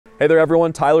Hey there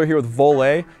everyone, Tyler here with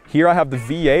Voile. Here I have the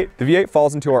V8. The V8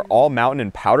 falls into our all mountain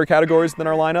and powder categories within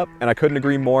our lineup, and I couldn't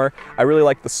agree more. I really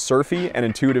like the surfy and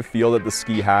intuitive feel that the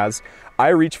ski has. I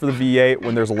reach for the V8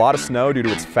 when there's a lot of snow due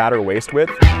to its fatter waist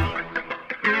width.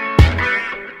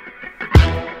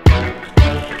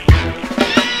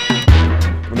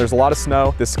 When there's a lot of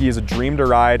snow, this ski is a dream to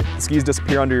ride. The skis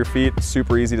disappear under your feet,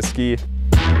 super easy to ski.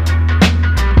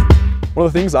 One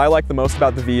of the things I like the most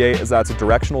about the V8 is that it's a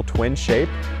directional twin shape,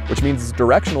 which means it's a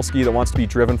directional ski that wants to be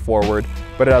driven forward,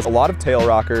 but it has a lot of tail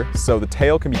rocker, so the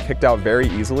tail can be kicked out very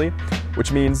easily,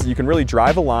 which means you can really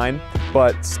drive a line,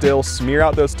 but still smear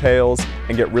out those tails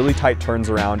and get really tight turns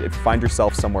around if you find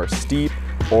yourself somewhere steep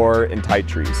or in tight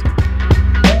trees.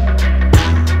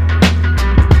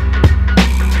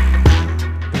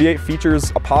 The V8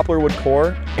 features a poplar wood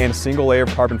core and a single layer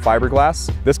of carbon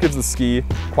fiberglass. This gives the ski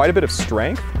quite a bit of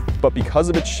strength, but because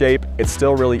of its shape, it's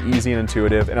still really easy and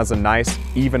intuitive and has a nice,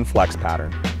 even flex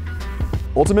pattern.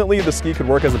 Ultimately, the ski could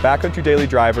work as a backcountry daily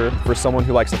driver for someone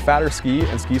who likes a fatter ski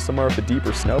and skis somewhere with a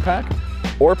deeper snowpack,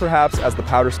 or perhaps as the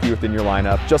powder ski within your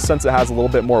lineup, just since it has a little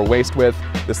bit more waist width.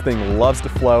 This thing loves to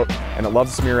float and it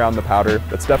loves to smear around the powder.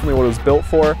 That's definitely what it was built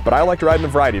for, but I like to ride in a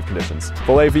variety of conditions.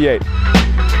 Voile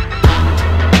V8.